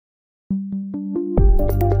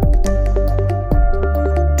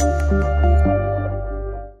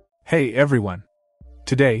Hey everyone!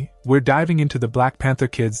 Today, we're diving into the Black Panther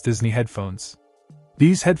Kids Disney headphones.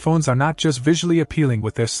 These headphones are not just visually appealing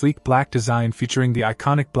with their sleek black design featuring the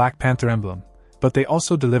iconic Black Panther emblem, but they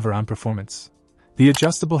also deliver on performance. The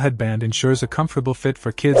adjustable headband ensures a comfortable fit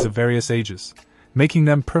for kids of various ages, making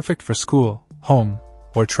them perfect for school, home,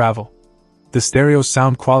 or travel. The stereo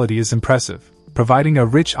sound quality is impressive, providing a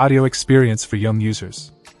rich audio experience for young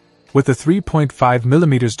users. With a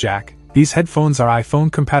 3.5mm jack, these headphones are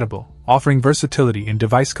iPhone compatible, offering versatility in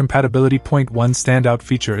device compatibility. One standout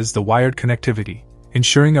feature is the wired connectivity,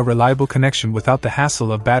 ensuring a reliable connection without the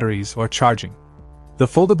hassle of batteries or charging. The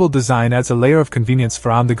foldable design adds a layer of convenience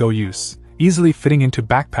for on-the-go use, easily fitting into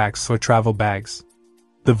backpacks or travel bags.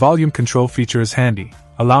 The volume control feature is handy,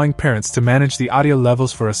 allowing parents to manage the audio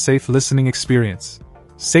levels for a safe listening experience.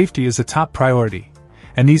 Safety is a top priority,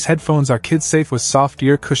 and these headphones are kid-safe with soft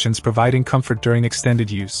ear cushions providing comfort during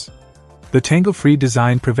extended use. The tangle-free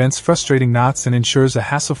design prevents frustrating knots and ensures a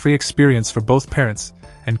hassle-free experience for both parents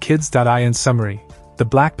and kids. In summary, the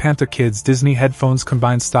Black Panther Kids Disney headphones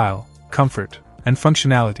combine style, comfort, and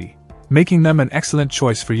functionality, making them an excellent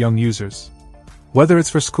choice for young users. Whether it's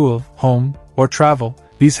for school, home, or travel,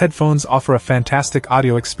 these headphones offer a fantastic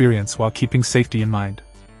audio experience while keeping safety in mind.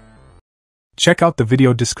 Check out the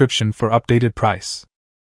video description for updated price.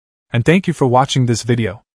 And thank you for watching this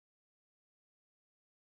video.